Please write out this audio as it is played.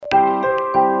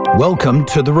Welcome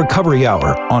to the Recovery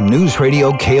Hour on News Radio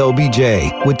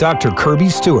KLBJ with Dr. Kirby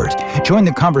Stewart. Join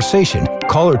the conversation.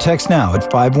 Call or text now at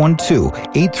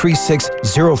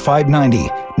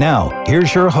 512-836-0590. Now,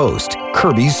 here's your host,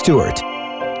 Kirby Stewart.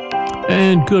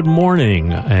 And good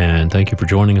morning, and thank you for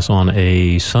joining us on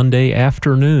a Sunday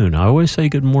afternoon. I always say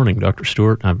good morning, Dr.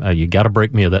 Stewart. You got to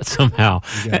break me of that somehow.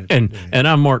 And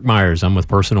I'm Mark Myers. I'm with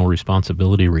Personal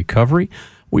Responsibility Recovery.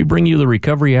 We bring you the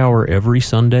Recovery Hour every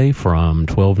Sunday from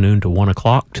 12 noon to 1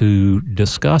 o'clock to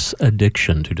discuss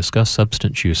addiction, to discuss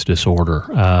substance use disorder.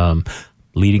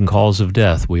 Leading cause of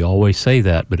death. We always say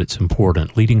that, but it's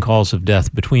important. Leading cause of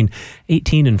death between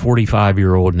 18 and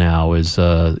 45-year-old now is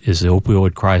the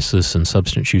opioid crisis and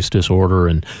substance use disorder.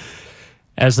 And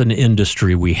as an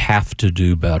industry, we have to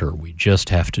do better. We just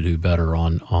have to do better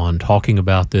on talking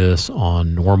about this,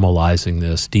 on normalizing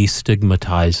this,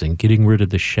 destigmatizing, getting rid of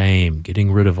the shame,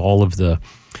 getting rid of all of the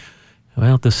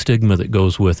stigma that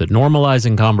goes with it.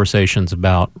 Normalizing conversations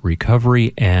about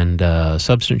recovery and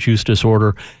substance use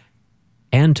disorder,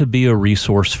 and to be a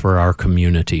resource for our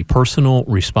community.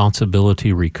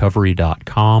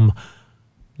 PersonalResponsibilityRecovery.com.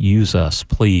 Use us,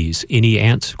 please.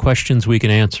 Any questions we can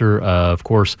answer, of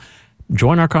course,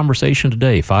 join our conversation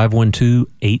today,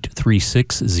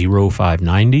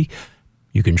 512-836-0590.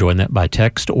 You can join that by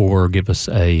text or give us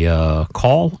a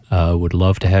call. Would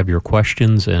love to have your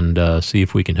questions and see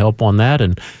if we can help on that.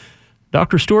 And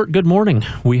Dr. Stewart, good morning.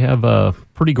 We have a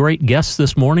pretty great guest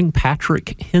this morning,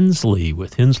 Patrick Hensley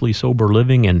with Hensley Sober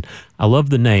Living, and I love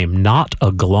the name, Not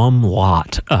a Glum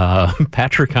Lot.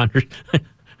 Patrick,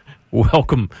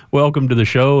 welcome to the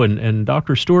show, and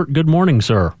Dr. Stewart, good morning,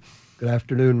 sir. Good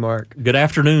afternoon, Mark. Good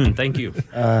afternoon. Thank you.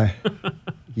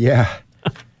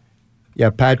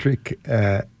 Patrick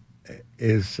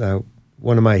is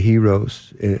one of my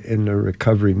heroes in the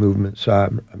recovery movement, so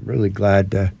I'm really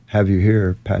glad to have you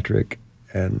here, Patrick.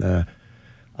 And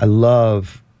I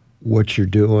love what you're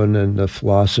doing and the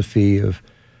philosophy of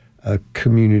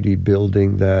community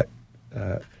building that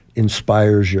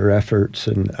inspires your efforts.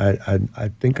 And I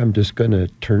think I'm just going to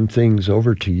turn things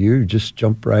over to you. Just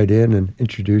jump right in and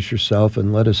introduce yourself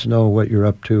and let us know what you're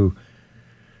up to.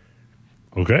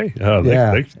 Okay.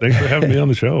 Thanks for having me on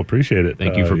the show. Appreciate it.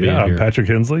 Thank you for being here. I'm Patrick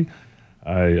Hensley.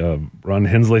 I run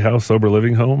Hensley House Sober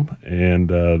Living Home and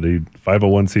the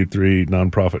 501c3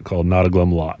 nonprofit called Not a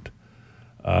Glum Lot.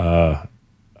 I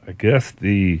guess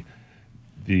the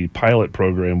pilot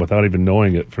program, without even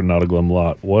knowing it, for Not a Glum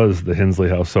Lot was the Hensley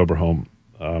House Sober Home.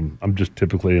 I'm just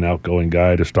typically an outgoing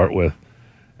guy to start with,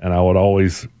 and I would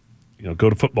always, go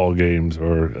to football games,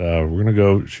 or we're going to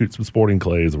go shoot some sporting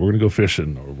clays, or we're going to go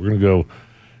fishing, or we're going to go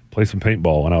play some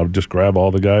paintball, and I would just grab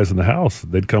all the guys in the house.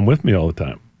 They'd come with me all the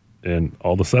time. And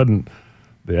all of a sudden,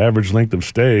 the average length of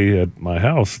stay at my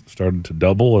house started to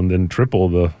double and then triple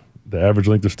the average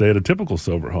length of stay at a typical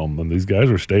sober home. And these guys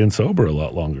were staying sober a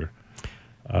lot longer.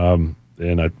 And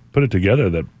I put it together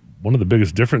that one of the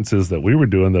biggest differences that we were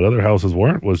doing that other houses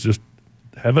weren't was just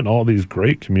having all these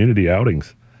great community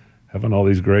outings, having all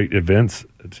these great events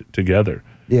together.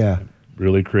 Yeah. It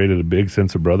really created a big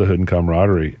sense of brotherhood and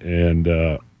camaraderie. And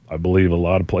I believe a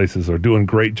lot of places are doing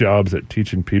great jobs at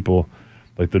teaching people,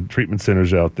 like the treatment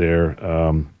centers out there,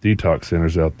 detox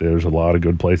centers out there. There's a lot of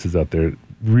good places out there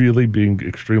really being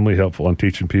extremely helpful on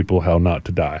teaching people how not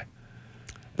to die.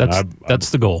 That's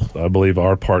the goal. I believe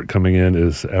our part coming in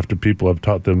is after people have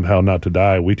taught them how not to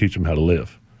die, we teach them how to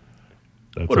live.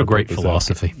 What a great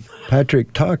philosophy.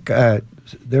 Patrick,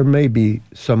 there may be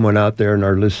someone out there in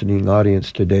our listening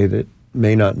audience today that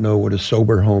may not know what a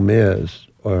sober home is,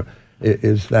 or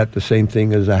is that the same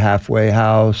thing as a halfway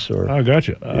house? Or I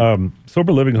gotcha.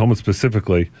 Sober living homes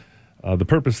specifically, the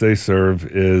purpose they serve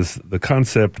is the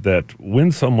concept that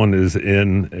when someone is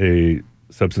in a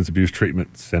substance abuse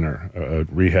treatment center,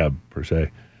 rehab per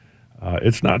se,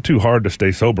 it's not too hard to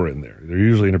stay sober in there. They're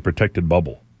usually in a protected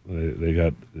bubble. They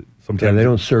got sometimes. Yeah, they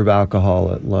don't serve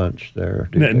alcohol at lunch there.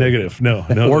 Negative, no,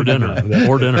 or dinner,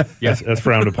 or dinner. Yes, that's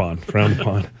frowned upon.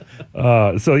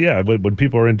 So yeah, when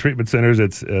people are in treatment centers,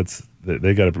 it's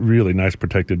they got a really nice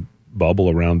protected bubble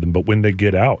around them. But when they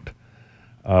get out,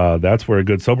 that's where a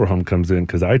good sober home comes in,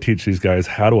 because I teach these guys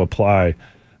how to apply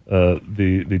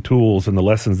the tools and the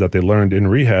lessons that they learned in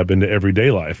rehab into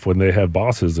everyday life when they have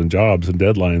bosses and jobs and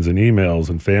deadlines and emails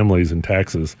and families and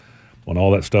taxes. When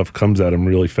all that stuff comes at them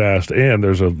really fast, and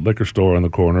there's a liquor store on the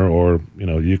corner, or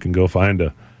you can go find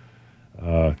after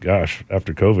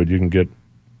COVID, you can get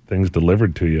things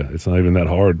delivered to you. It's not even that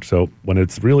hard. So when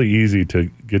it's really easy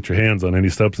to get your hands on any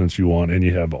substance you want, and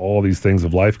you have all these things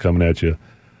of life coming at you,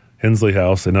 Hensley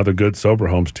House and other good sober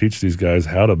homes teach these guys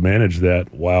how to manage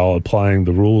that while applying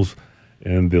the rules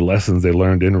and the lessons they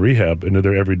learned in rehab into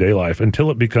their everyday life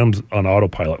until it becomes on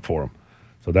autopilot for them.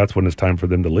 So that's when it's time for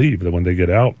them to leave. Then when they get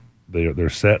out, they're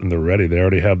set and they're ready. They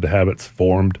already have the habits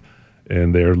formed,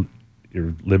 and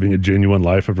you're living a genuine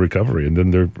life of recovery, and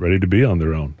then they're ready to be on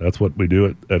their own. That's what we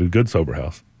do at a good sober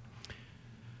house.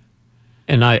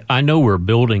 And I know we're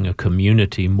building a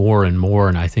community more and more,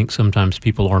 and I think sometimes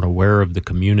people aren't aware of the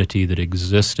community that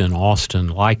exists in Austin,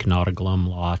 like Not a Glum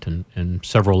Lot and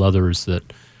several others that,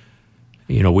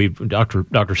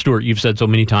 Dr. Stewart, you've said so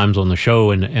many times on the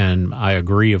show, and I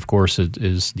agree, of course,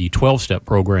 is the 12-step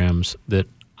programs that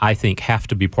I think have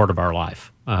to be part of our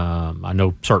life. I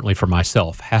know certainly for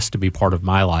myself, has to be part of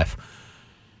my life.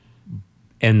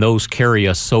 And those carry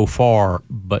us so far,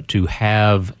 but to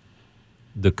have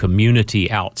the community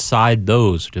outside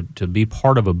those, to be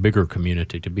part of a bigger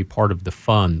community, to be part of the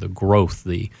fun, the growth,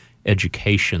 the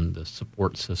education, the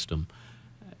support system,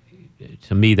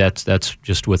 to me, that's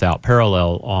just without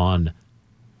parallel on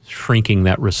shrinking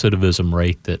that recidivism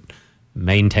rate that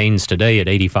maintains today at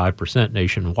 85%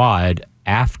 nationwide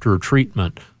after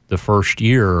treatment the first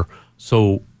year.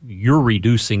 So you're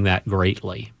reducing that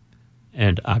greatly.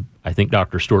 And I think,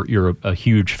 Dr. Stewart, you're a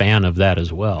huge fan of that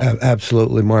as well.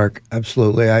 Absolutely, Mark.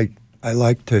 Absolutely. I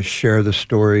like to share the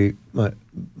story. My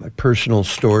personal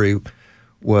story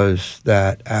was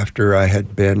that after I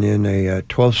had been in a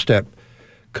 12-step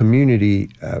community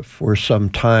for some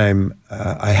time,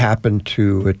 I happened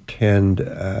to attend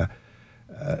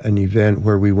an event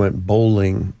where we went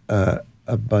bowling, a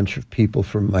bunch of people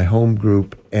from my home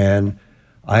group, and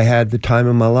I had the time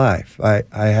of my life. I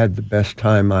had the best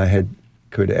time I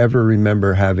could ever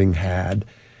remember having had.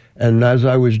 And as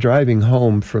I was driving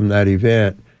home from that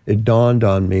event, it dawned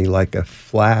on me like a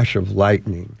flash of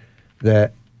lightning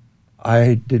that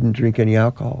I didn't drink any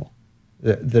alcohol,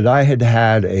 that I had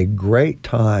had a great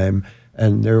time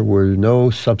and there were no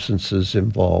substances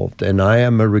involved, and I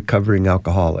am a recovering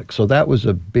alcoholic. So that was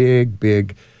a big,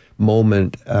 big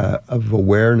moment of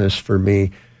awareness for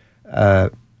me,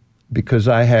 because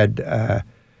I had,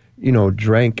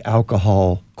 drank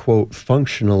alcohol, quote,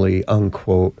 functionally,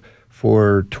 unquote,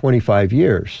 for 25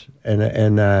 years.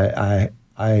 And I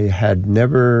had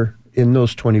never, in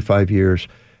those 25 years,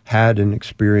 had an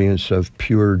experience of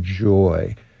pure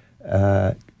joy.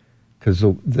 Because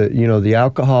the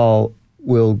alcohol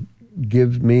will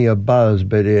give me a buzz,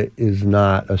 but it is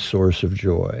not a source of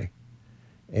joy.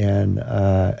 And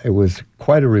it was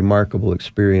quite a remarkable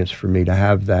experience for me to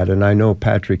have that. And I know,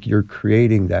 Patrick, you're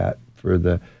creating that for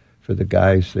the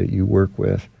guys that you work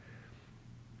with.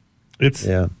 It's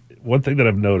one thing that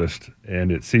I've noticed,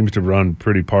 and it seems to run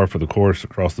pretty par for the course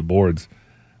across the boards.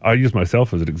 I use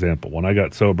myself as an example. When I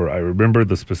got sober, I remember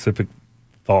the specific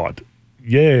thought,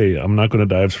 yay, I'm not going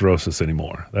to die of cirrhosis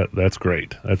anymore. That's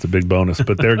great. That's a big bonus.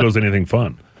 But there goes anything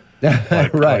fun.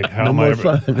 Right. How am I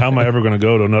ever going to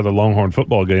go to another Longhorn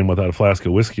football game without a flask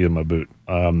of whiskey in my boot?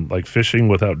 Like fishing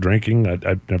without drinking,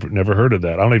 I've never heard of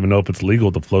that. I don't even know if it's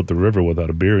legal to float the river without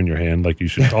a beer in your hand. Like you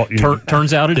should call.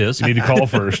 Turns out it is. You need to call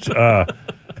first. And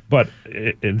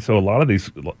so a lot of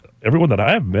everyone that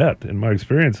I have met in my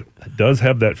experience does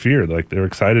have that fear. Like they're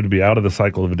excited to be out of the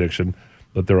cycle of addiction,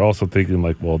 but they're also thinking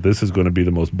like, well, this is going to be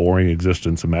the most boring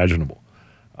existence imaginable.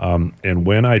 And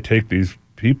when I take these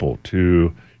people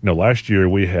to, last year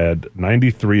we had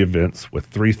 93 events with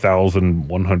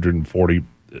 3,140,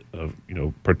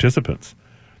 participants.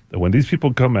 And when these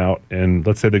people come out and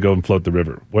let's say they go and float the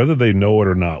river, whether they know it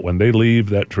or not, when they leave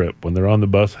that trip, when they're on the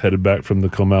bus headed back from the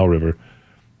Comal River,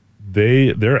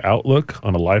 their outlook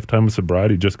on a lifetime of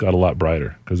sobriety just got a lot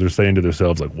brighter because they're saying to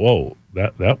themselves like, whoa,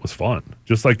 that was fun.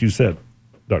 Just like you said,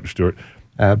 Dr. Stewart.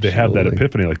 Absolutely. They have that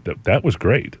epiphany like that was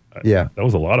great. Yeah. That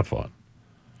was a lot of fun.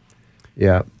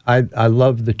 Yeah. I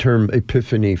love the term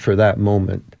epiphany for that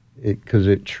moment because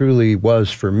it truly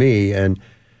was for me. And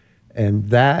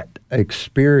that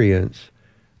experience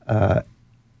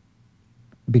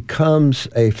becomes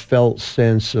a felt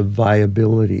sense of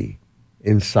viability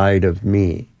inside of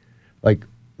me. Like,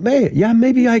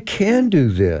 maybe I can do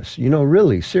this.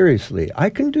 Really, seriously,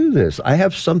 I can do this. I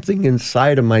have something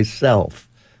inside of myself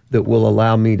that will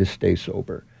allow me to stay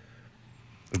sober.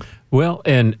 Well,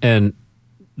 and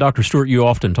Dr. Stewart, you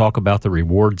often talk about the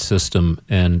reward system,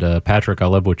 and Patrick, I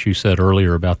love what you said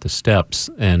earlier about the steps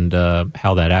and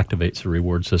how that activates the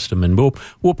reward system. And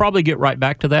we'll probably get right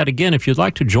back to that again. If you'd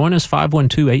like to join us,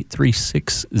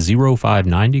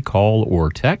 512-836-0590, call or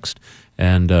text.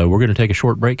 And we're going to take a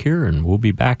short break here, and we'll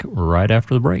be back right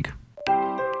after the break.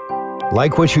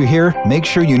 Like what you hear? Make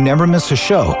sure you never miss a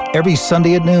show every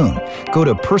Sunday at noon. Go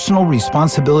to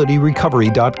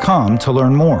personalresponsibilityrecovery.com to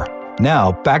learn more.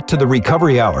 Now, back to the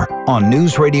Recovery Hour on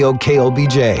News Radio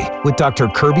KLBJ with Dr.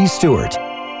 Kirby Stewart.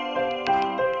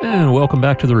 And welcome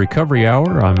back to the Recovery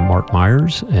Hour. I'm Mark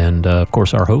Myers, and of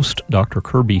course our host, Dr.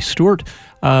 Kirby Stewart.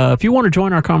 If you want to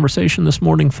join our conversation this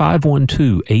morning,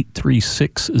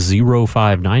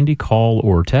 512-836-0590, call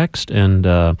or text. And,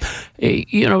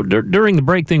 during the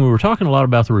break thing, we were talking a lot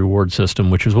about the reward system,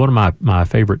 which is one of my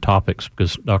favorite topics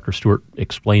because Dr. Stewart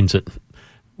explains it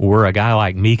where a guy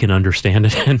like me can understand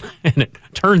it. And it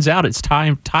turns out it's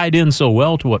tied in so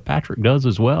well to what Patrick does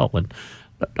as well. And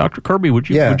Dr. Kirby, would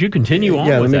you continue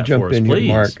on with that for us, please?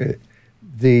 Yeah, let me jump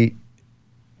in here,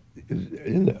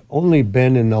 Mark. Only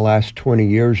been in the last 20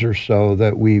 years or so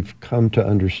that we've come to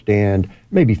understand,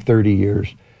 maybe 30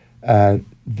 years,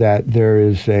 that there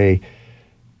is a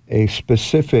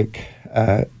specific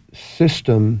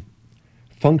system,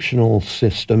 functional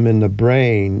system in the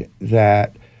brain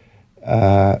that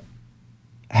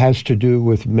has to do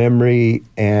with memory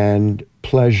and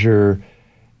pleasure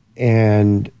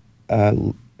and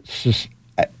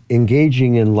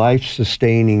engaging in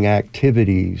life-sustaining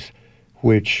activities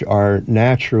which are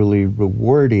naturally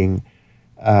rewarding.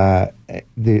 So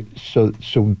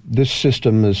this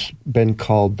system has been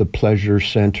called the pleasure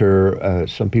center.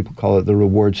 Some people call it the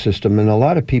reward system. And a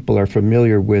lot of people are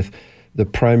familiar with the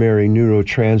primary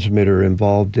neurotransmitter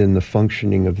involved in the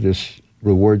functioning of this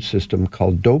reward system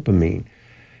called dopamine.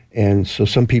 And so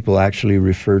some people actually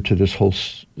refer to this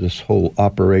whole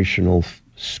operational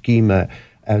schema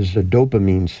as the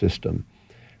dopamine system.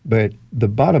 But the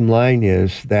bottom line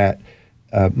is that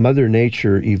Mother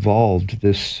Nature evolved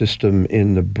this system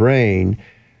in the brain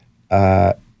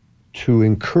to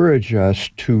encourage us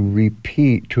to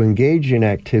engage in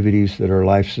activities that are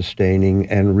life-sustaining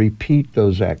and repeat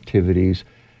those activities.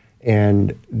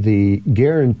 And the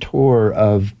guarantor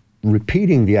of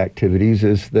repeating the activities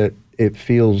is that it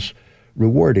feels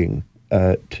rewarding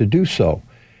to do so.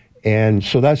 And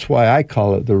so that's why I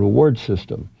call it the reward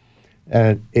system.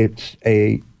 And it's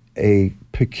a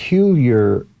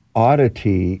peculiar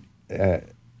oddity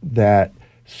that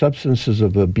substances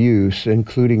of abuse,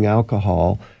 including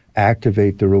alcohol,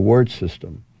 activate the reward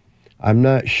system. I'm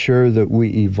not sure that we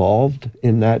evolved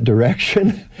in that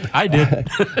direction. I did.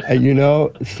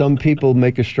 Some people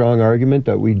make a strong argument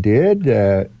that we did.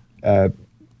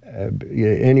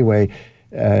 Anyway,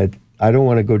 I don't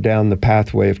want to go down the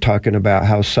pathway of talking about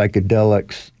how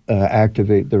psychedelics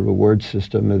activate the reward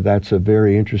system. And that's a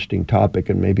very interesting topic,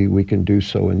 and maybe we can do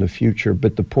so in the future.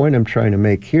 But the point I'm trying to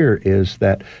make here is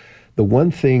that the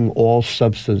one thing all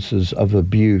substances of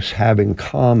abuse have in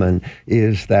common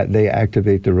is that they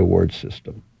activate the reward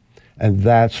system. And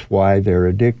that's why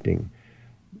they're addicting.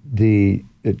 The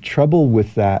trouble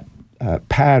with that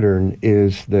pattern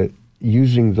is that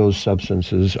using those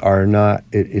substances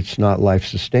it's not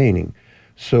life-sustaining.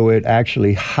 So it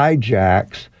actually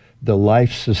hijacks the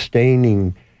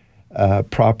life-sustaining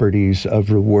properties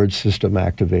of reward system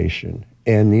activation.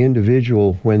 And the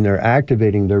individual, when they're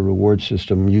activating their reward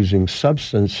system using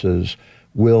substances,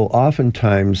 will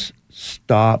oftentimes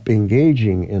stop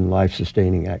engaging in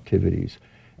life-sustaining activities,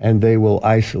 and they will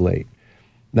isolate.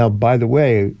 Now, by the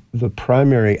way, the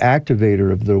primary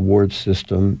activator of the reward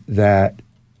system that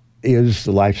is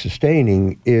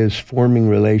life-sustaining is forming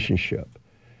relationship.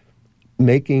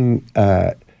 Making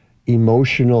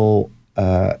emotional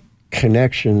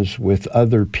connections with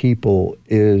other people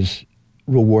is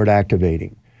reward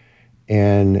activating.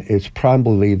 And it's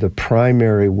probably the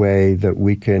primary way that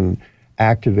we can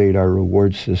activate our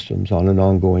reward systems on an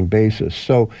ongoing basis.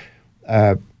 So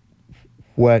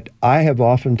what I have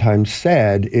oftentimes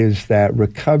said is that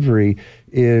recovery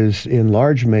is in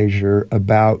large measure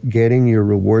about getting your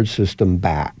reward system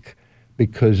back,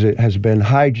 because it has been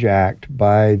hijacked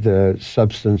by the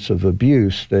substance of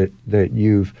abuse that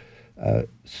you've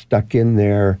stuck in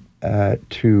there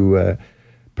to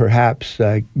perhaps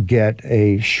get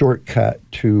a shortcut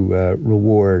to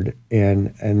reward,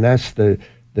 and that's the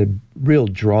real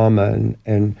drama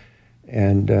and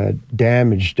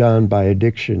damage done by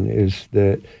addiction, is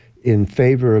that in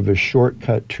favor of a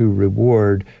shortcut to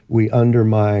reward, we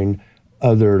undermine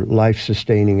other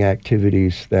life-sustaining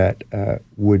activities that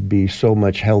would be so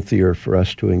much healthier for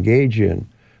us to engage in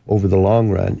over the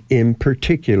long run, in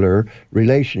particular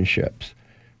relationships.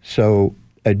 So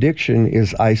addiction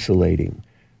is isolating.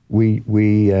 We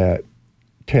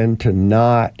tend to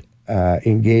not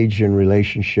engage in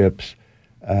relationships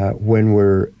when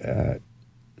we're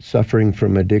suffering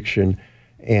from addiction,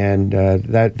 and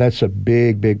that's a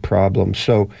big problem.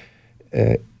 So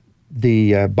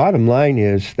the bottom line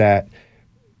is that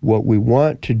what we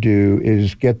want to do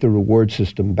is get the reward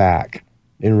system back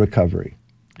in recovery.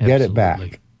 Absolutely. Get it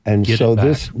back. And so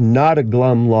this Not a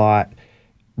Glum lot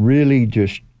really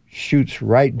just shoots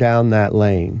right down that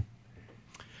lane.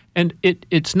 And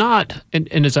it's not, and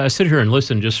as I sit here and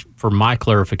listen, just for my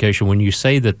clarification, when you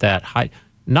say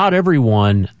not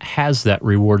everyone has that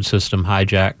reward system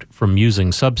hijacked from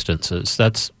using substances.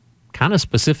 That's kind of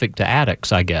specific to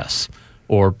addicts, I guess,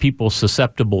 or people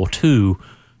susceptible to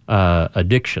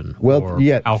addiction or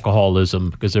alcoholism,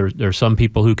 because there's some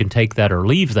people who can take that or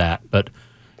leave that. But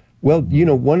well,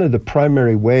 one of the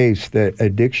primary ways that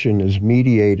addiction is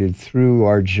mediated through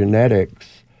our genetics,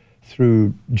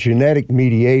 through genetic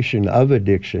mediation of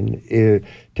addiction, it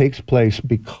takes place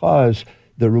because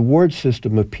the reward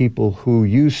system of people who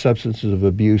use substances of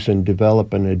abuse and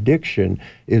develop an addiction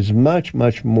is much,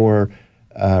 much more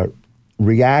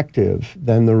reactive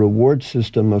than the reward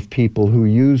system of people who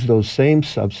use those same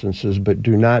substances but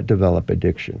do not develop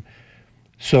addiction.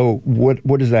 So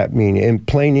what does that mean? In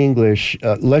plain English,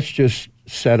 let's just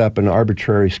set up an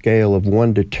arbitrary scale of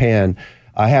 1 to 10.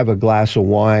 I have a glass of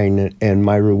wine and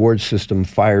my reward system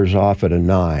fires off at a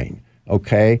 9,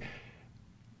 okay?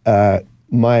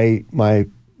 My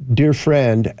dear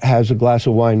friend has a glass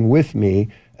of wine with me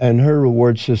and her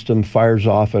reward system fires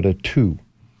off at a 2.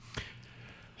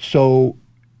 So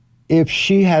if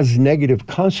she has negative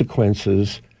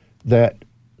consequences that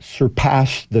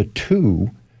surpass the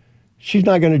 2, she's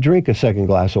not going to drink a second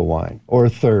glass of wine or a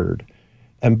third.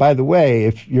 And by the way,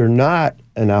 if you're not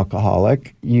an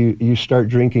alcoholic, you start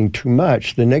drinking too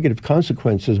much, the negative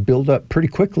consequences build up pretty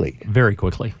quickly. Very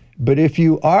quickly. But if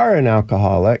you are an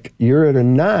alcoholic, you're at a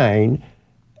 9,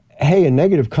 hey, a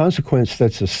negative consequence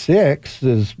that's a 6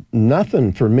 is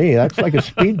nothing for me. That's like a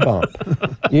speed bump,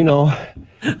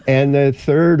 And the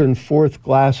third and fourth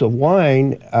glass of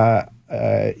wine,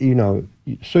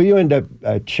 so you end up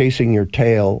chasing your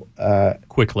tail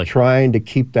quickly, trying to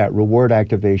keep that reward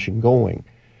activation going.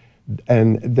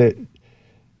 And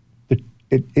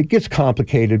it gets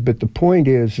complicated, but the point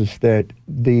is that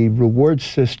the reward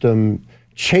system,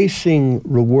 chasing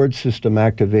reward system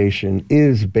activation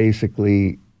is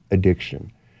basically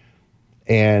addiction.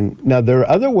 And now there are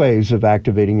other ways of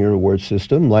activating your reward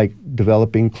system, like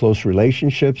developing close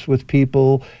relationships with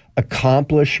people,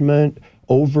 accomplishment,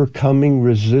 overcoming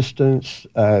resistance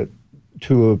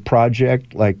to a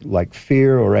project like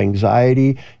fear or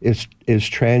anxiety is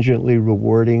transiently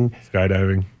rewarding.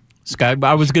 Skydiving.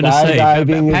 I was going to say,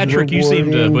 Patrick, you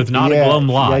seem to, with Not a Glum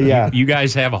lot, you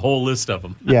guys have a whole list of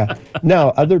them. Yeah. Now,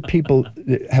 other people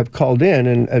have called in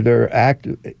and they're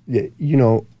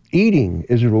eating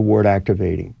is reward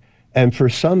activating. And for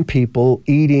some people,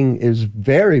 eating is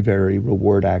very, very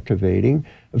reward activating.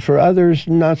 For others,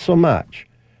 not so much.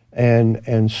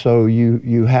 And so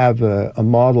you have a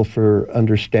model for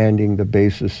understanding the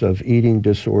basis of eating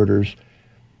disorders.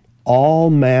 All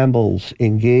mammals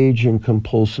engage in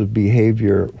compulsive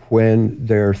behavior when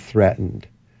they're threatened.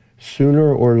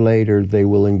 Sooner or later, they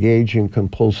will engage in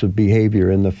compulsive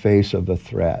behavior in the face of a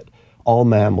threat. All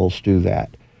mammals do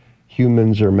that.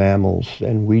 Humans are mammals,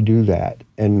 and we do that.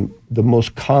 And the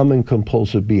most common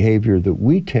compulsive behavior that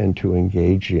we tend to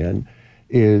engage in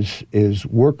is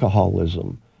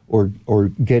workaholism or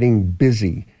getting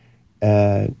busy.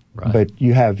 Right. But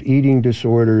you have eating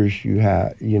disorders, you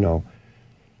have,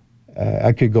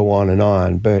 I could go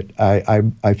on, but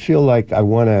I feel like I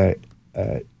want to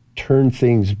turn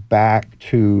things back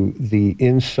to the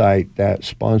insight that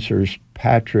sponsors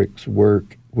Patrick's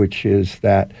work, which is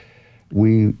that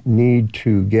we need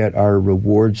to get our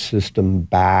reward system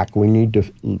back. We need to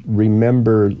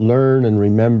learn and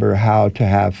remember how to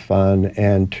have fun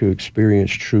and to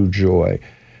experience true joy.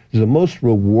 The most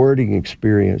rewarding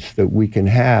experience that we can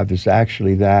have is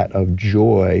actually that of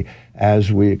joy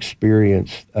as we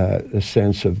experience a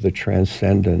sense of the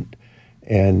transcendent.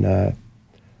 And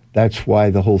that's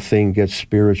why the whole thing gets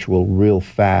spiritual real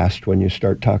fast when you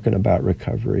start talking about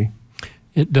recovery.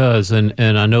 It does. And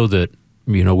I know that,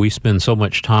 we spend so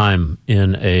much time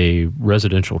in a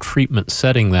residential treatment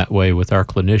setting that way with our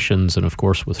clinicians and, of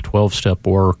course, with 12-step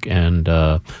work and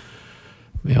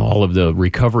all of the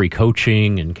recovery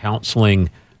coaching and counseling,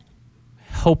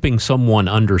 helping someone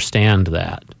understand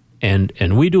that.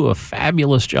 And we do a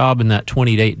fabulous job in that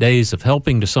 28 days of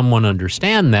helping someone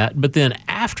understand that. But then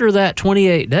after that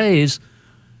 28 days,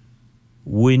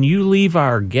 when you leave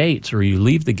our gates or you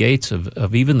leave the gates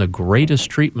of even the greatest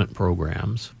treatment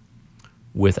programs,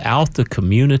 without the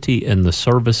community and the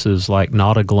services like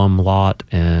Not a Glum Lot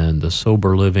and the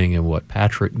sober living and what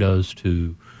Patrick does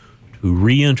to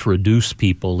reintroduce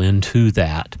people into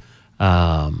that's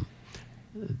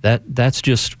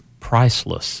just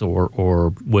priceless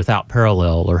or without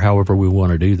parallel, or however we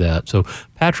want to do that. So,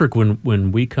 Patrick,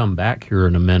 when we come back here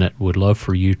in a minute, would love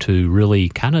for you to really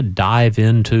kind of dive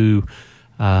into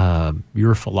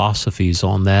your philosophies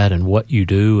on that and what you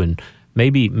do, and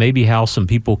maybe how some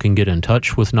people can get in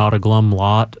touch with Not a Glum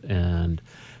Lot. And,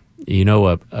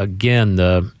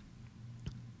 again,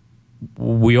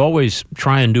 we always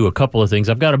try and do a couple of things.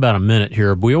 I've got about a minute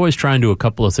here. But we always try and do a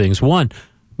couple of things. One,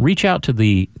 reach out to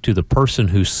the person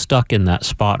who's stuck in that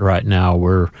spot right now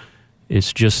where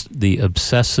it's just the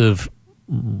obsessive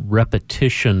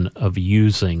repetition of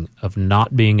using, of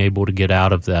not being able to get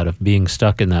out of that, of being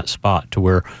stuck in that spot to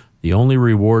where the only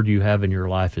reward you have in your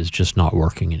life is just not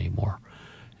working anymore.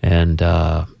 And,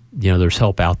 there's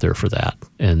help out there for that,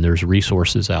 and there's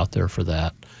resources out there for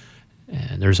that.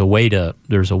 And there's a way to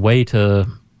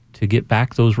get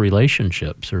back those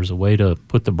relationships. There's a way to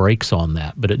put the brakes on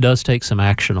that, but it does take some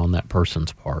action on that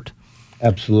person's part.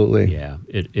 Absolutely. Yeah,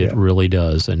 it really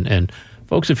does. And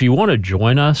folks, if you want to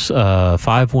join us,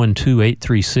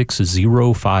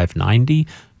 512-836-0590,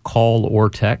 call or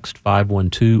text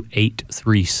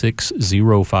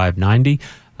 512-836-0590.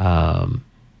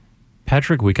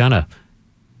 Patrick, we kind of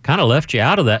left you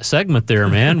out of that segment there,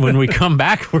 man. When we come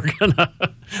back, we're going to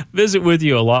visit with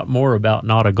you a lot more about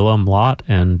Not a Glum Lot,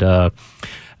 and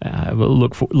we'll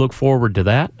look forward to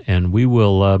that. And we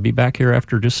will be back here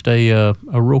after just a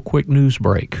real quick news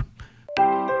break.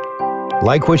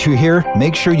 Like what you hear?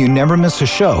 Make sure you never miss a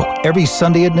show every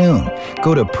Sunday at noon.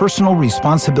 Go to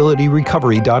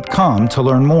personalresponsibilityrecovery.com to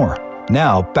learn more.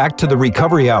 Now, back to the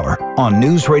Recovery Hour on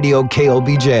News Radio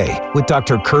KLBJ with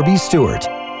Dr. Kirby Stewart.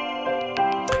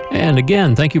 And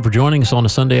again, thank you for joining us on a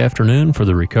Sunday afternoon for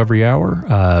the Recovery Hour.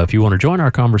 If you want to join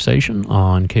our conversation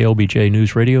on KLBJ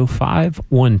News Radio,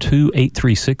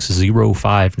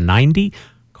 512-836-0590,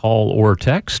 call or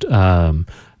text.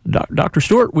 Dr.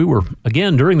 Stewart, we were,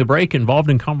 again, during the break, involved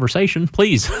in conversation.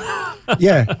 Please.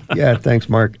 Yeah, thanks,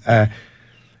 Mark.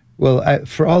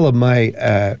 For all of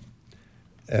my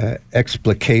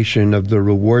explication of the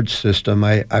reward system,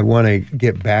 I want to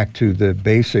get back to the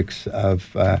basics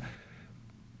of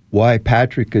why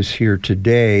Patrick is here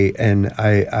today. And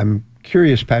I'm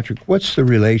curious, Patrick, what's the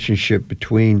relationship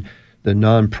between the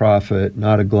nonprofit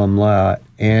Not a Glum Lot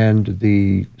and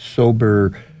the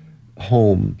sober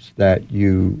homes that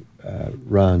you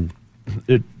run?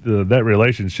 That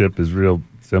relationship is real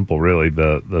simple, really.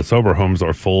 The sober homes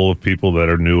are full of people that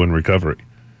are new in recovery,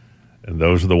 and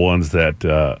those are the ones that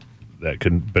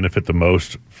can benefit the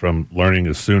most from learning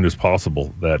as soon as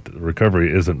possible that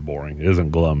recovery isn't boring,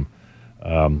 isn't glum.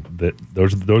 That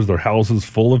those are houses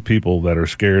full of people that are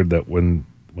scared that when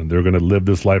they're going to live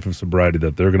this life of sobriety,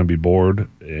 that they're going to be bored,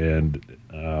 and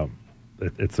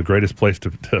it's the greatest place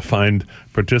to find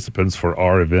participants for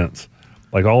our events.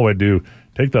 Like all I do,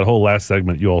 take that whole last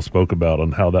segment you all spoke about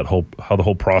on how the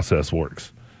whole process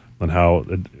works, and how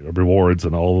it rewards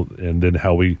and all, and then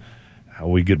how we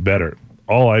get better.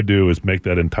 All I do is make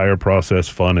that entire process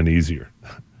fun and easier.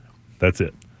 That's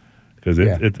it. Because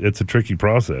it's a tricky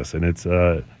process, and it's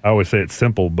I always say it's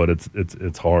simple, but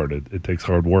it's hard. It takes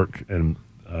hard work, and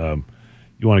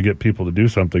you want to get people to do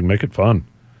something, make it fun.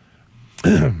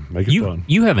 Make it fun.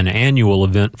 You have an annual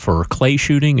event for clay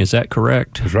shooting, is that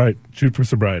correct? That's right. Shoot for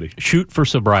Sobriety. Shoot for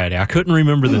Sobriety. I couldn't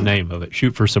remember the name of it.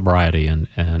 Shoot for Sobriety, and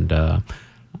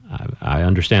I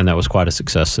understand that was quite a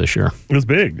success this year. It was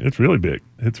big. It's really big.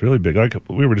 It's really big. Like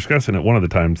we were discussing it one of the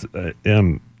times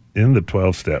in the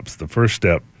 12 steps. The first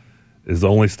step is the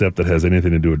only step that has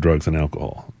anything to do with drugs and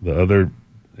alcohol. The other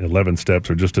 11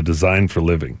 steps are just a design for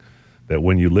living, that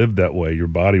when you live that way, your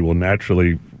body will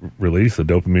naturally release the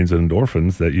dopamines and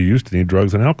endorphins that you used to need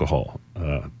drugs and alcohol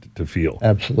to feel.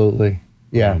 Absolutely.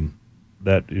 Yeah.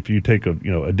 That if you take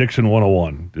Addiction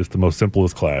 101, just the most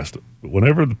simplest class,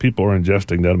 whenever the people are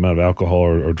ingesting that amount of alcohol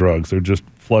or drugs, they're just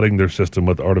flooding their system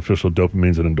with artificial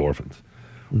dopamines and endorphins.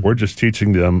 Mm-hmm. We're just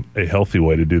teaching them a healthy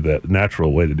way to do that,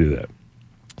 natural way to do that,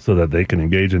 so that they can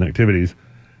engage in activities.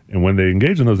 And when they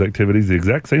engage in those activities, the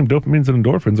exact same dopamines and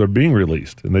endorphins are being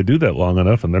released. And they do that long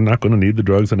enough, and they're not going to need the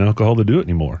drugs and alcohol to do it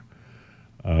anymore.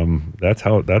 That's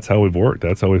how we've worked.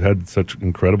 That's how we've had such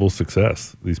incredible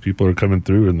success. These people are coming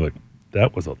through and like,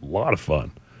 that was a lot of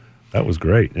fun. That was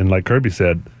great. And like Kirby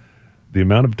said, the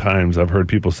amount of times I've heard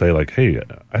people say like, hey,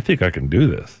 I think I can do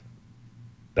this.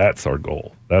 That's our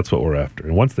goal. That's what we're after.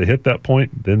 And once they hit that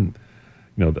point, then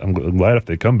I'm glad if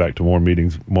they come back to more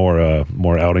meetings,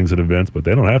 more outings and events, but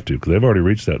they don't have to because they've already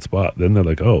reached that spot. Then they're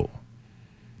like, oh,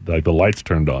 like the light's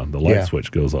turned on, the light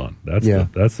switch goes on.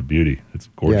 That's the beauty. It's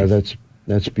gorgeous. Yeah,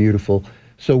 that's beautiful.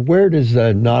 So where does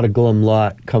Not a Glum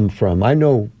Lot come from? I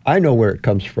know where it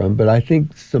comes from, but I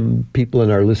think some people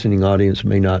in our listening audience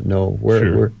may not know where.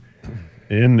 Sure.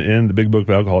 In the Big Book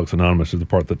of Alcoholics Anonymous is the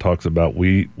part that talks about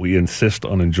we insist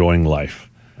on enjoying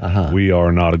life. We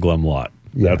are not a glum lot.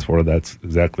 Yeah. That's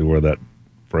exactly where that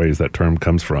phrase, that term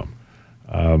comes from.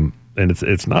 And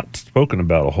it's not spoken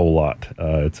about a whole lot.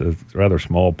 It's a rather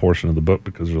small portion of the book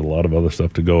because there's a lot of other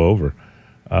stuff to go over.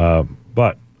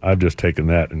 But I've just taken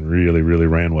that and really, really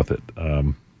ran with it.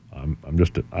 I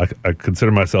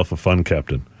consider myself a fun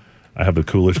captain. I have the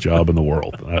coolest job in the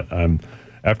world.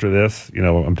 After this,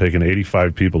 I'm taking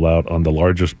 85 people out on the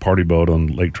largest party boat on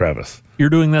Lake Travis. You're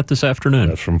doing that this afternoon?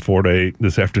 That's from 4 to 8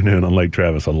 this afternoon on Lake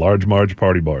Travis, a large Marge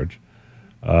party barge.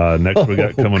 Next we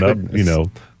got coming up,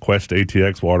 Quest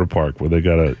ATX Water Park, where they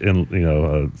got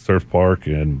a surf park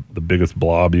and the biggest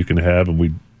blob you can have, and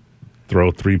we throw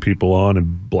 3 people on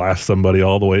and blast somebody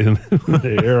all the way in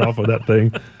the air off of that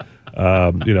thing.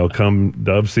 Come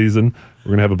dove season, we're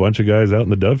going to have a bunch of guys out in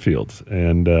the dove fields,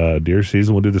 and deer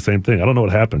season we'll do the same thing. I don't know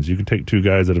what happens. You can take 2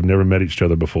 guys that have never met each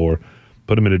other before,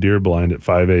 put them in a deer blind at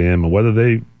 5 a.m., and whether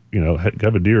they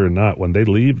have a deer or not, when they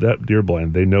leave that deer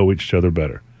blind, they know each other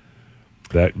better.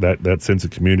 That sense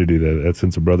of community, that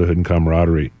sense of brotherhood and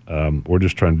camaraderie, we're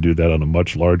just trying to do that on a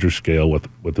much larger scale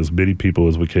with as many people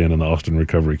as we can in the Austin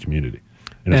recovery community,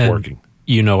 and it's working.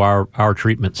 Our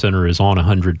treatment center is on a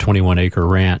 121-acre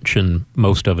ranch, and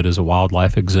most of it is a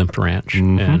wildlife exempt ranch.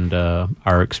 Mm-hmm. And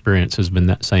our experience has been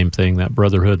that same thing, that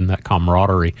brotherhood and that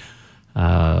camaraderie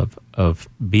of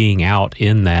being out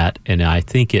in that. And I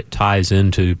think it ties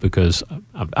into, because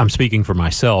I'm speaking for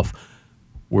myself,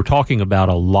 we're talking about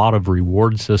a lot of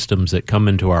reward systems that come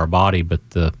into our body, but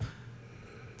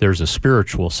there's a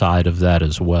spiritual side of that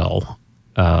as well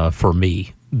for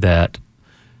me, that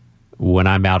when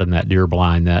I'm out in that deer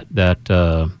blind, that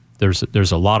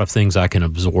there's a lot of things I can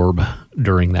absorb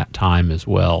during that time as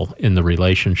well, in the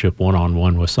relationship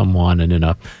one-on-one with someone, and in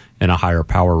a higher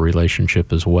power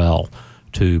relationship as well,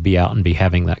 to be out and be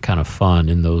having that kind of fun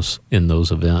in those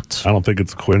events. I don't think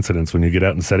it's a coincidence when you get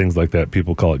out in settings like that,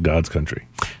 people call it God's country.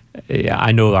 Yeah,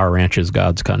 I know our ranch is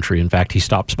God's country. In fact, he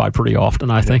stops by pretty often,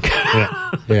 I think.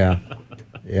 Yeah.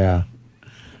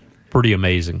 Pretty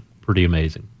amazing.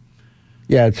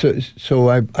 Yeah, so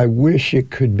I wish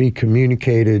it could be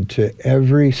communicated to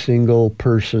every single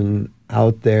person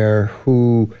out there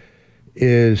who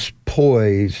is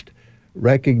poised,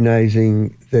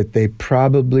 recognizing that they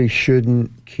probably shouldn't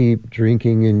keep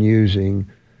drinking and using,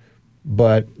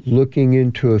 but looking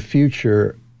into a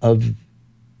future of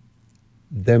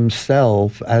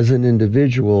themselves as an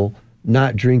individual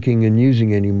not drinking and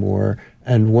using anymore,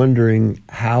 and wondering,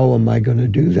 how am I going to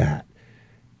do that?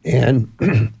 And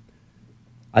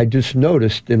I just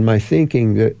noticed in my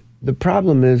thinking that the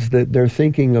problem is that they're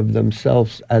thinking of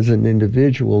themselves as an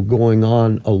individual going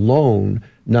on alone,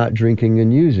 not drinking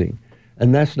and using.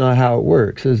 And that's not how it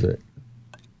works, is it?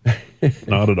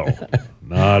 Not at all.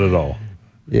 Not at all.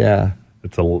 Yeah.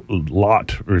 It's a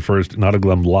lot not a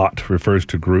glum lot refers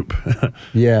to group.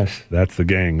 Yes. That's the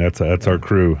gang. That's our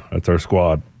crew. That's our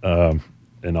squad.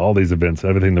 In all these events,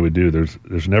 everything that we do,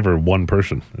 there's never one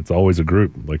person. It's always a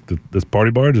group. Like this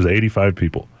party barge is 85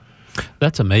 people.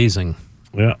 That's amazing.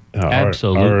 Yeah.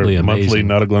 Absolutely our amazing. monthly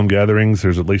Not a Glum gatherings,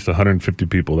 there's at least 150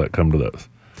 people that come to those.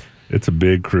 It's a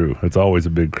big crew. It's always a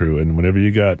big crew. And whenever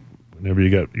you got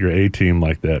your A team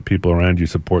like that, people around you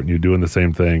supporting you, doing the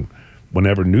same thing,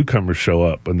 whenever newcomers show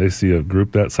up and they see a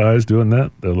group that size doing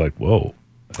that, they're like, whoa,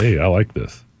 hey, I like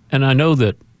this. And I know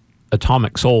that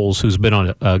Atomic Souls, who's been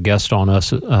on a guest on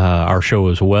our show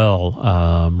as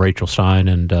well, Rachel Stein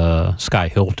and Sky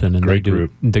Hilton, and Great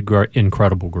group.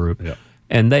 Incredible group. Yeah.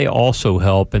 And they also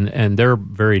help, and they're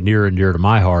very near and dear to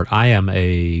my heart. I am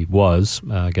I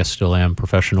guess still am,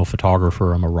 professional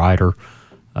photographer. I'm a writer.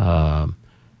 And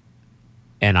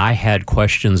I had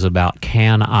questions about,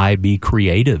 can I be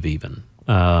creative even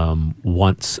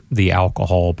once the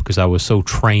alcohol, because I was so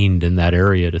trained in that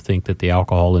area to think that the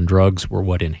alcohol and drugs were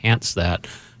what enhanced that.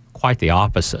 Quite the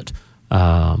opposite.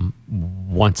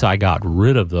 Once I got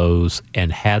rid of those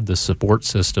and had the support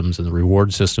systems and the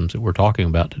reward systems that we're talking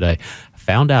about today, I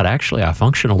found out actually I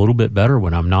function a little bit better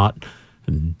when I'm not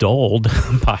dulled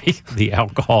by the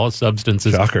alcohol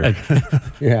substances. Shocker.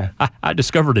 Yeah. I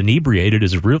discovered inebriated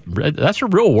is that's a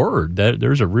real word.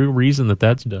 There's a real reason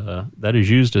that is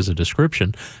used as a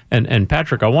description. And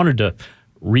Patrick, I wanted to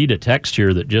read a text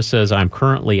here that just says, I'm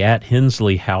currently at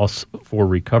Hensley House for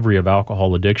recovery of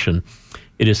alcohol addiction.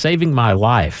 It is saving my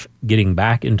life getting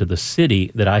back into the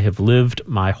city that I have lived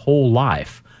my whole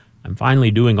life. I'm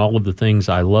finally doing all of the things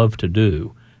I love to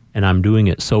do, and I'm doing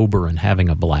it sober and having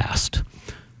a blast.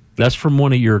 That's from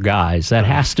one of your guys. That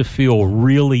has to feel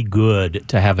really good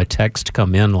to have a text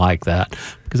come in like that,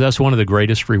 because that's one of the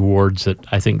greatest rewards that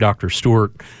I think, Dr.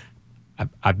 Stewart,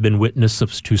 I've been witness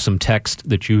to some text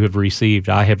that you have received.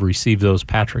 I have received those,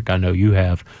 Patrick. I know you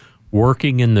have.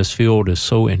 Working in this field is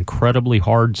so incredibly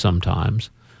hard sometimes,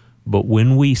 but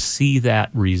when we see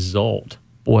that result,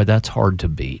 boy, that's hard to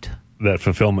beat. That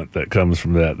fulfillment that comes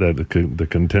from that the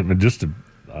contentment,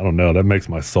 I don't know, that makes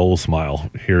my soul smile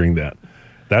hearing that.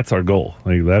 That's our goal.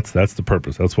 Like that's the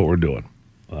purpose. That's what we're doing.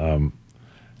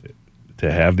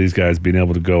 To have these guys being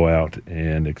able to go out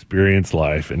and experience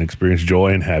life and experience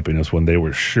joy and happiness when they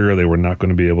were sure they were not going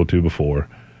to be able to before.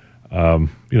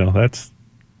 That's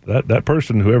that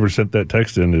person, whoever sent that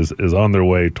text in, is on their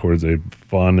way towards a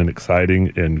fun and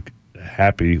exciting and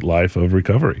happy life of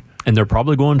recovery. And they're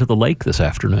probably going to the lake this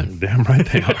afternoon. Damn right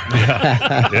they are.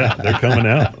 Yeah,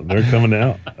 they're coming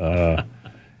out.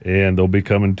 And they'll be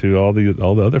coming to all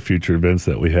the other future events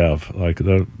that we have.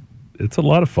 It's a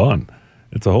lot of fun.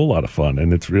 It's a whole lot of fun,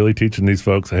 and it's really teaching these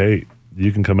folks, hey,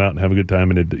 you can come out and have a good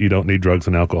time, and you don't need drugs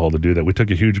and alcohol to do that. We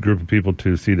took a huge group of people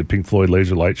to see the Pink Floyd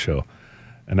Laser Light Show,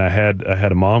 and I had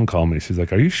a mom call me. She's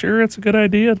like, "Are you sure it's a good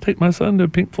idea to take my son to a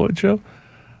Pink Floyd show?"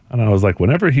 And I was like,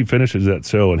 whenever he finishes that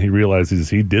show and he realizes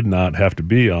he did not have to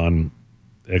be on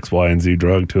X, Y, and Z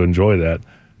drug to enjoy that,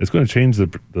 it's going to change the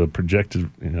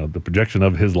projection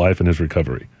of his life and his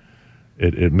recovery.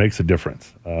 It makes a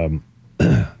difference.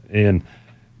 And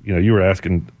you were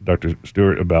asking Dr.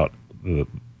 Stewart about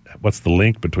what's the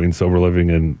link between sober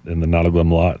living and the Not a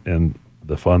Glum Lot and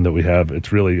the fun that we have.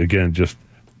 It's really, again, just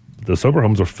the sober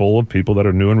homes are full of people that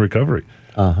are new in recovery.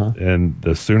 And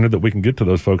the sooner that we can get to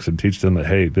those folks and teach them that,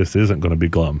 hey, this isn't going to be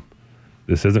glum,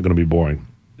 this isn't going to be boring,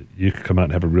 you can come out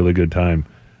and have a really good time,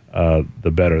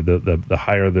 the better. The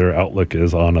higher their outlook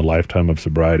is on a lifetime of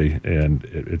sobriety, and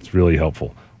it's really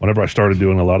helpful. Whenever I started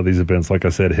doing a lot of these events, like I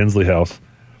said, Hensley House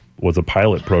was a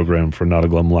pilot program for Not a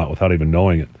Glum Lot without even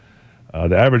knowing it.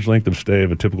 The average length of stay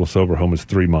of a typical sober home is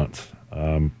 3 months.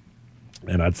 And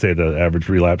I'd say the average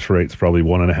relapse rate is probably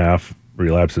 1.5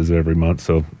 relapses every month,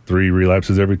 so 3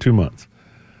 relapses every 2 months.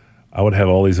 I would have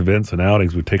all these events and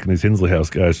outings. We've taken these Hensley House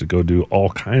guys to go do all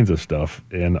kinds of stuff,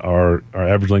 and our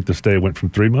average length of stay went from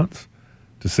 3 months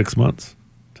to 6 months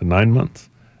to 9 months,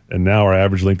 and now our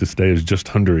average length of stay is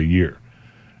just under a year.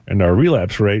 And our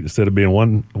relapse rate, instead of being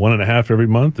 1.5 every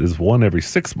month, is 1 every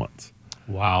 6 months.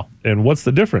 Wow. And what's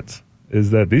the difference?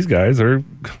 Is that these guys we're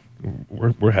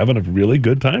having a really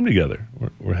good time together.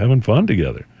 We're having fun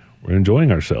together. We're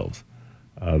enjoying ourselves.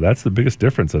 That's the biggest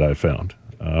difference that I found.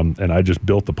 And I just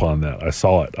built upon that. I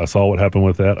saw it. I saw what happened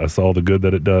with that. I saw the good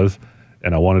that it does,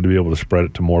 and I wanted to be able to spread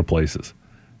it to more places.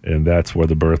 And that's where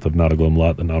the birth of Not a Glum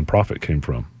Lot, the nonprofit, came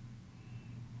from.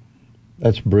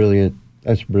 That's brilliant.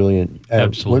 That's brilliant.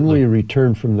 Absolutely. When we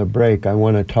return from the break, I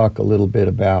want to talk a little bit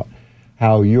about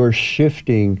how you're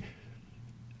shifting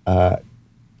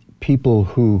people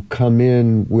who come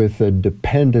in with a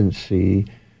dependency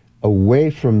away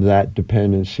from that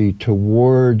dependency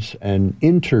towards an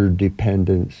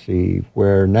interdependency,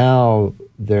 where now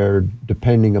they're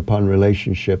depending upon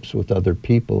relationships with other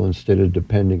people instead of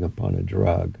depending upon a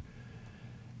drug.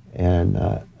 And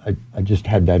I just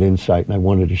had that insight, and I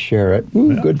wanted to share it.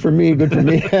 Ooh, yeah. Good for me, good for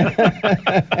me.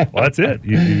 Well, that's it.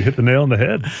 You hit the nail on the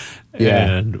head.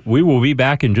 Yeah. And we will be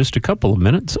back in just a couple of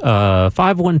minutes.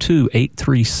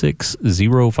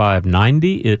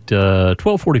 512-836-0590 at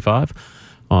 1245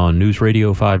 on News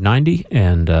Radio 590.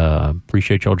 And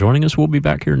appreciate y'all joining us. We'll be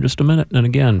back here in just a minute. And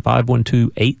again,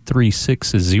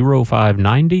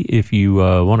 512-836-0590 if you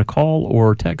want to call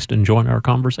or text and join our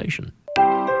conversation.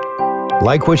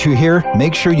 Like what you hear?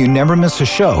 Make sure you never miss a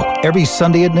show every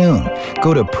Sunday at noon.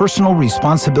 Go to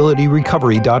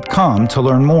personalresponsibilityrecovery.com to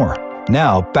learn more.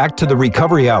 Now, back to the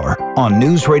Recovery Hour on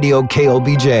News Radio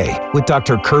KLBJ with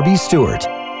Dr. Kirby Stewart.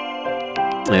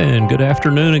 And good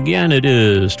afternoon again. It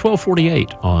is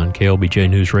 1248 on KLBJ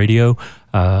News Radio.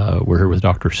 We're here with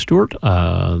Dr. Stewart,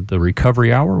 the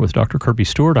Recovery Hour with Dr. Kirby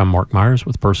Stewart. I'm Mark Myers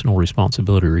with Personal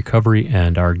Responsibility Recovery,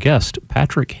 and our guest,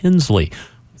 Patrick Hensley,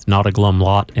 with Not a Glum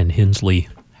Lot and Hensley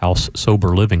House Sober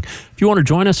Living. If you want to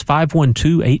join us,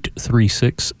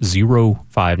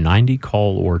 512-836-0590,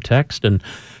 call or text. And,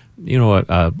 you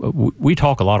know, we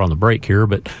talk a lot on the break here,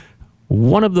 but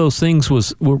one of those things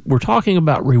was we're talking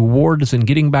about rewards and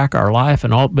getting back our life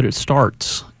and all, but it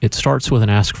starts with an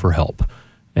ask for help.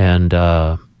 And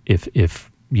if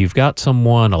you've got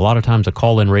someone, a lot of times a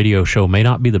call-in radio show may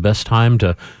not be the best time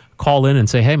to call in and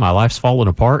say, hey, my life's falling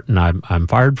apart and I'm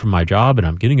fired from my job and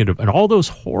I'm getting it, and all those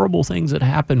horrible things that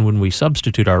happen when we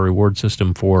substitute our reward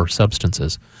system for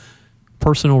substances.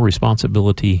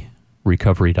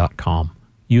 PersonalResponsibilityRecovery.com.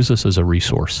 use us as a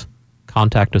resource.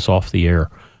 Contact us off the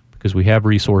air, because we have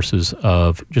resources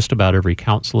of just about every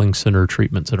counseling center,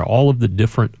 treatment center, all of the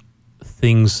different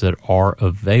things that are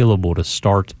available to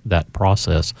start that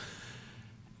process.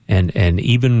 And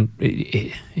even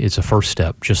it's a first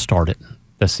step. Just start it.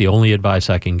 That's the only advice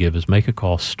I can give, is make a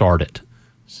call, start it.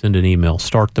 Send an email,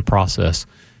 start the process.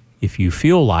 If you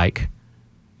feel like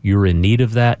you're in need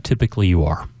of that, typically you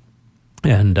are.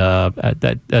 And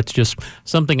that's just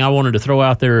something I wanted to throw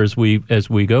out there as we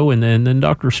go. And then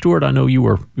Dr. Stewart, I know you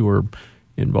were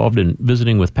involved in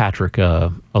visiting with Patrick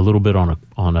a little bit on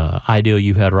a idea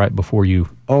you had right before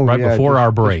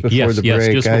our break.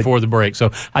 Just before the break.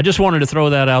 So I just wanted to throw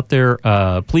that out there.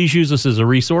 Please use us as a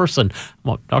resource. And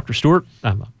Dr. Stewart,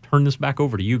 I'm turn this back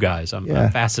over to you guys. I'm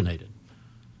fascinated.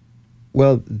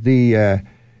 Well, the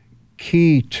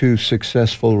key to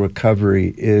successful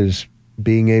recovery is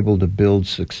being able to build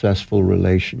successful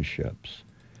relationships.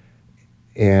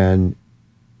 And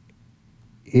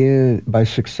by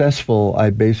successful, I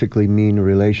basically mean a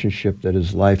relationship that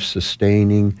is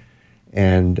life-sustaining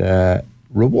and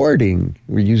rewarding.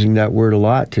 We're using that word a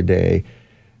lot today.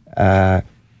 And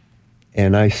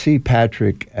I see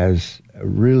Patrick as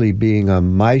really being a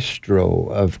maestro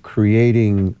of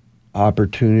creating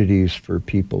opportunities for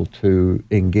people to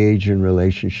engage in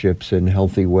relationships in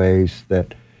healthy ways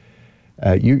that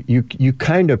you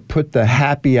kind of put the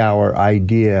happy hour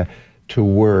idea to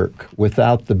work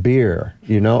without the beer,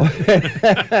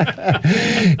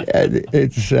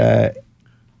 It's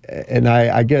and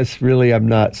I guess really I'm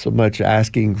not so much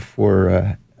asking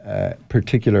for a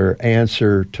particular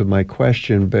answer to my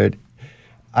question, but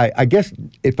I guess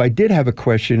if I did have a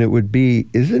question, it would be,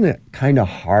 isn't it kind of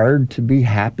hard to be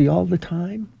happy all the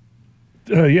time?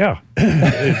 Yeah.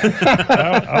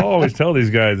 I always tell these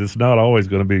guys it's not always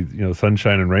going to be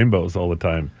sunshine and rainbows all the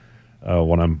time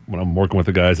when I'm working with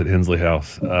the guys at Hensley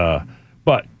House.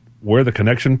 But where the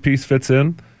connection piece fits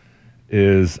in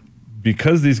is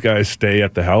because these guys stay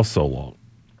at the house so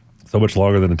much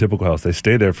longer than a typical house. They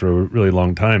stay there for a really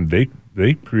long time.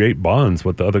 They create bonds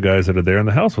with the other guys that are there in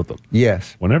the house with them.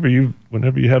 Yes. Whenever you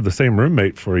have the same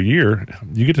roommate for a year,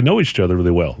 you get to know each other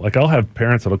really well. Like I'll have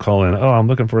parents that'll call in, I'm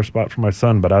looking for a spot for my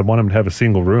son, but I want him to have a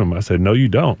single room. I say, no, you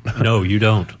don't. No, you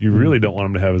don't. You really don't want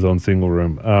him to have his own single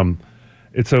room.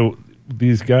 And so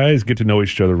these guys get to know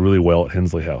each other really well at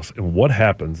Hensley House. And what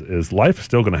happens is life is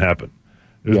still going to happen.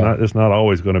 It's not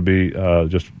always going to be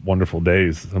just wonderful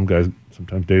days.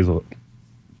 Sometimes days will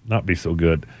not be so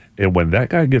good. And when that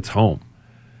guy gets home,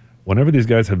 whenever these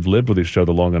guys have lived with each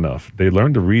other long enough, they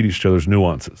learn to read each other's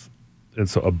nuances. And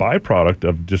so a byproduct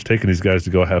of just taking these guys to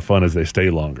go have fun is they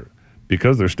stay longer.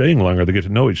 Because they're staying longer, they get to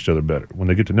know each other better. When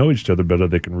they get to know each other better,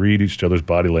 they can read each other's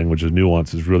body language and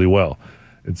nuances really well.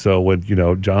 And so when,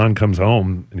 John comes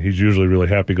home and he's usually really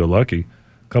happy-go-lucky,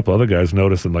 a couple other guys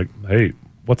notice and like, hey,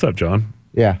 what's up, John?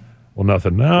 Yeah. Well,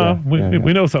 nothing.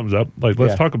 We know something's up. Like,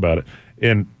 let's talk about it.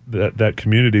 And that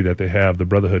community that they have, the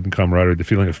brotherhood and camaraderie, the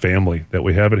feeling of family that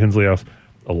we have at Hensley House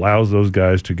allows those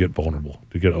guys to get vulnerable,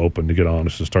 to get open, to get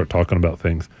honest, to start talking about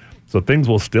things. So things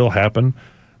will still happen.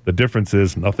 The difference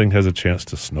is nothing has a chance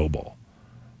to snowball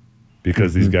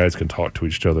because these guys can talk to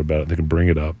each other about it. They can bring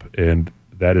it up. And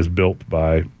that is built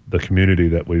by the community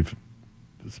that we've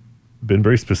been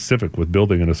very specific with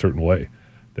building in a certain way,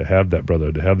 to have that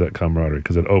brotherhood, to have that camaraderie,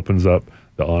 because it opens up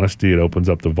the honesty, it opens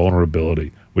up the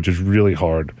vulnerability, which is really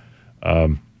hard.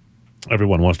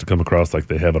 Everyone wants to come across like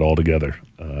they have it all together,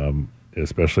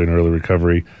 especially in early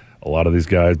recovery. A lot of these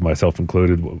guys, myself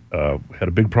included, had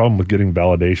a big problem with getting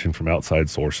validation from outside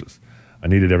sources. I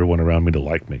needed everyone around me to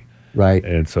like me. Right.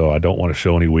 And so I don't want to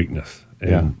show any weakness.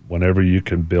 And whenever you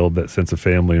can build that sense of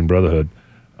family and brotherhood,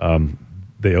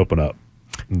 they open up.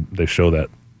 They show that.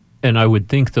 And I would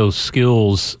think those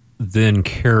skills then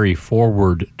carry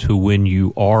forward to when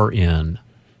you are in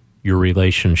your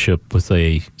relationship with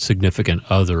a significant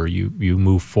other. You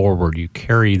move forward. You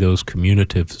carry those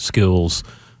communicative skills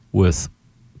with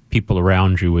people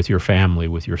around you, with your family,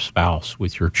 with your spouse,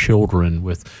 with your children.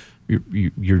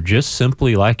 You're just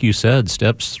simply, like you said,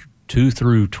 steps 2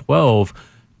 through 12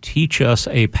 teach us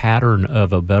a pattern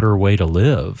of a better way to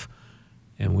live.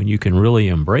 And when you can really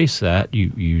embrace that,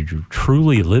 you're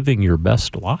truly living your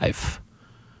best life.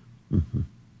 Mm-hmm.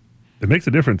 It makes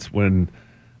a difference when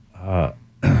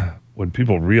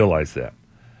people realize that,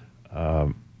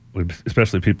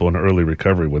 especially people in early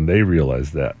recovery, when they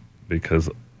realize that. Because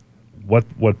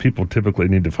what people typically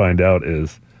need to find out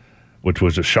is, which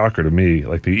was a shocker to me,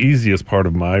 like the easiest part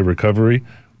of my recovery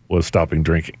was stopping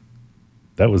drinking.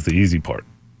 That was the easy part.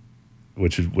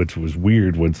 Which was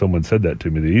weird when someone said that to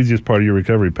me. The easiest part of your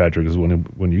recovery, Patrick, is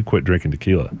when you quit drinking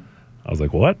tequila. I was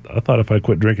like, what? I thought if I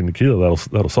quit drinking tequila,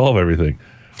 that'll solve everything.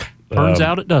 Turns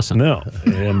out it doesn't. No.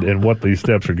 And what these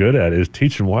steps are good at is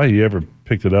teaching why you ever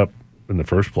picked it up in the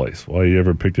first place, why you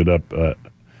ever picked it up,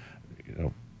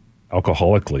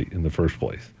 alcoholically in the first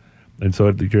place. And so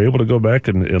you're able to go back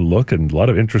and look, and a lot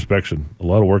of introspection, a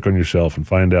lot of work on yourself, and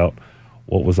find out,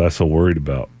 what was I so worried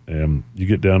about? And you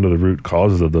get down to the root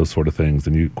causes of those sort of things,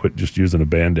 and you quit just using a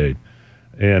Band-Aid.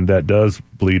 And that does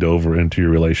bleed over into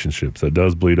your relationships. That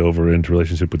does bleed over into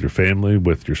relationship with your family,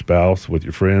 with your spouse, with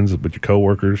your friends, with your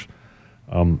coworkers.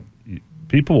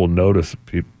 People will notice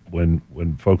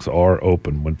when folks are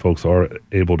open, when folks are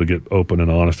able to get open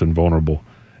and honest and vulnerable,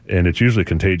 and it's usually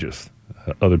contagious.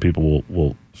 Other people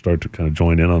will start to kind of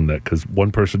join in on that, because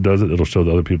one person does it, it'll show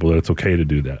the other people that it's okay to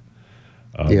do that.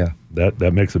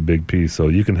 That makes a big piece. So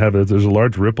you can have there's a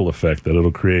large ripple effect that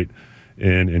it'll create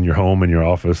in your home, in your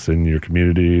office, in your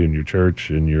community, in your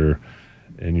church, in your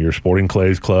sporting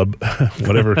clays club,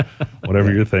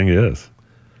 whatever your thing is.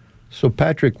 So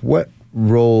Patrick, what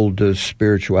role does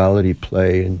spirituality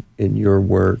play in your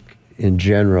work in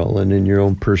general and in your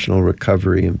own personal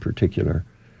recovery in particular?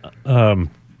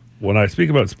 When I speak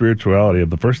about spirituality,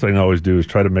 the first thing I always do is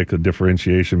try to make a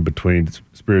differentiation between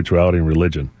spirituality and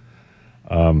religion.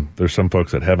 There's some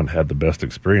folks that haven't had the best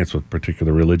experience with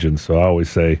particular religions, so I always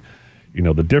say,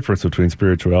 the difference between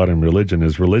spirituality and religion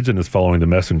is following the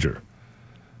messenger.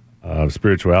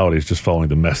 Spirituality is just following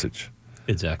the message.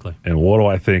 Exactly. And what do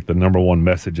I think the number one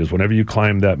message is? Whenever you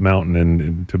climb that mountain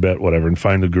in Tibet, whatever, and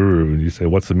find the guru, and you say,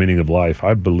 what's the meaning of life?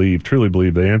 I truly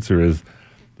believe the answer is,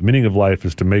 the meaning of life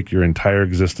is to make your entire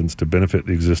existence to benefit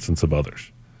the existence of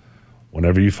others.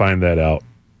 Whenever you find that out,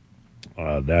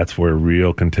 that's where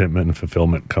real contentment and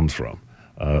fulfillment comes from.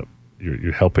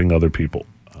 You're helping other people.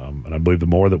 And I believe the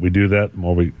more that we do that, the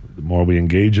more we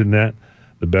engage in that,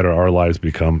 the better our lives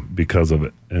become because of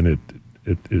it. And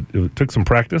it took some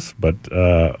practice, but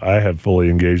I have fully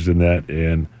engaged in that,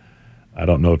 and I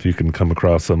don't know if you can come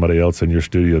across somebody else in your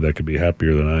studio that could be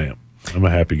happier than I am. I'm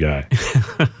a happy guy.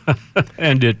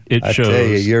 And it shows. I tell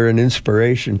you, you're an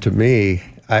inspiration to me.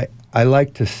 I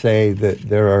like to say that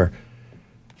there are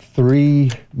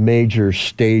 3 major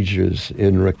stages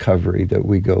in recovery that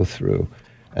we go through.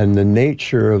 And the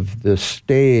nature of the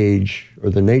stage, or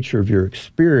the nature of your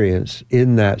experience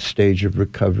in that stage of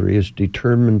recovery, is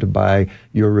determined by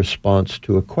your response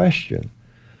to a question.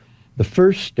 The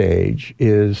first stage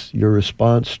is your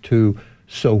response to,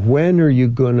 so when are you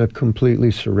going to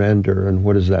completely surrender, and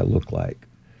what does that look like?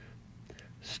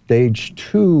 Stage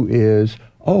 2 is,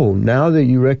 now that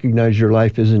you recognize your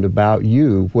life isn't about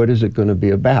you, what is it going to be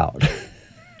about?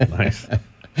 Nice.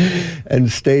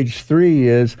 And stage 3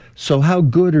 is, so how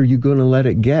good are you going to let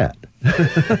it get?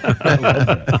 I love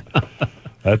that.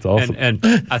 That's awesome. And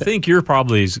I think you're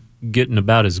probably getting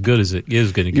about as good as it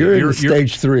is going to get. You're in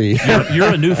stage 3.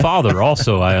 You're a new father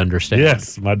also, I understand.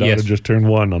 Yes, my daughter just turned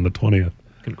 1 on the 20th.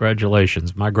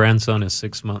 Congratulations. My grandson is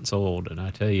 6 months old, and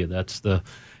I tell you, that's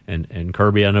and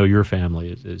Kirby, I know your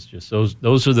family is just,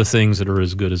 those are the things that are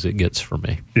as good as it gets for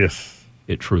me. Yes.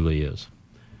 It truly is.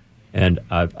 And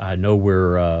I know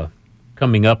we're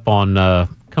coming up on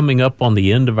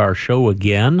the end of our show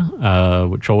again,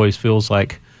 which always feels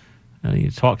like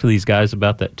you talk to these guys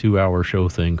about that 2-hour show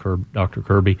thing, Dr.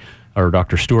 Kirby, or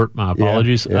Dr. Stewart, my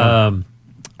apologies. Yeah.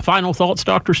 Final thoughts,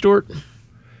 Dr. Stewart?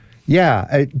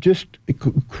 Yeah, just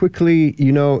quickly,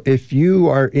 if you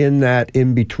are in that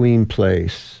in-between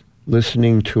place,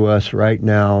 listening to us right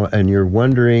now, and you're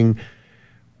wondering,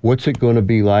 what's it going to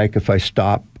be like if I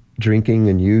stop drinking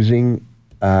and using,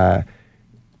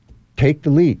 take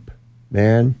the leap,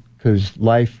 man, because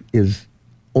life is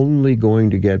only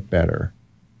going to get better.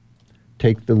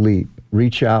 Take the leap.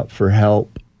 Reach out for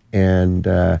help, and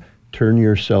turn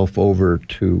yourself over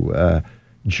to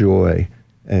joy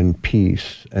and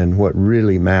peace and what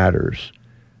really matters.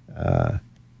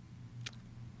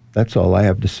 That's all I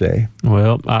have to say.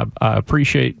 Well, I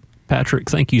appreciate, Patrick,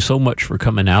 thank you so much for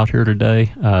coming out here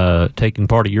today, taking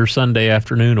part of your Sunday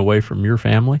afternoon away from your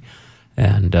family,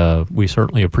 and we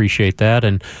certainly appreciate that.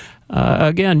 And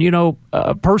again,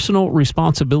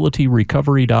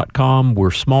 personalresponsibilityrecovery.com.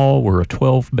 We're small. We're a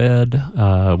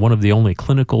 12-bed, one of the only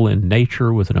clinical in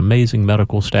nature with an amazing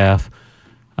medical staff.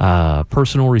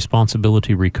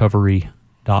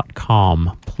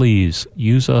 Personalresponsibilityrecovery.com. Please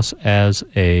use us as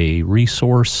a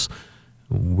resource.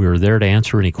 We're there to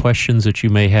answer any questions that you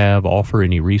may have, offer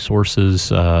any resources.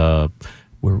 We're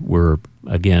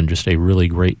again, just a really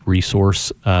great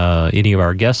resource. Any of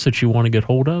our guests that you want to get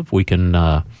hold of, we can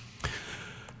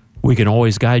we can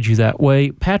always guide you that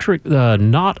way. Patrick,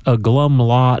 Not a Glum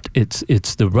Lot, it's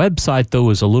the website, though,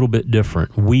 is a little bit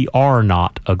different. We Are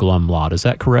Not a Glum Lot. Is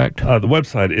that correct? The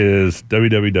website is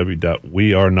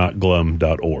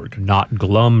www.wearenotglum.org.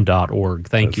 Notglum.org.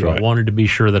 Thank That's you. right. I wanted to be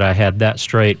sure that I had that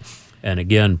straight. And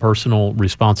again,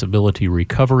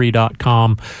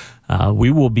 personalresponsibilityrecovery.com.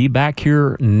 We will be back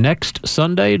here next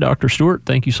Sunday. Dr. Stewart,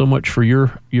 thank you so much for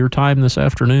your time this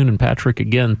afternoon. And Patrick,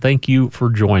 again, thank you for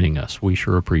joining us. We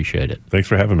sure appreciate it. Thanks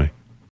for having me.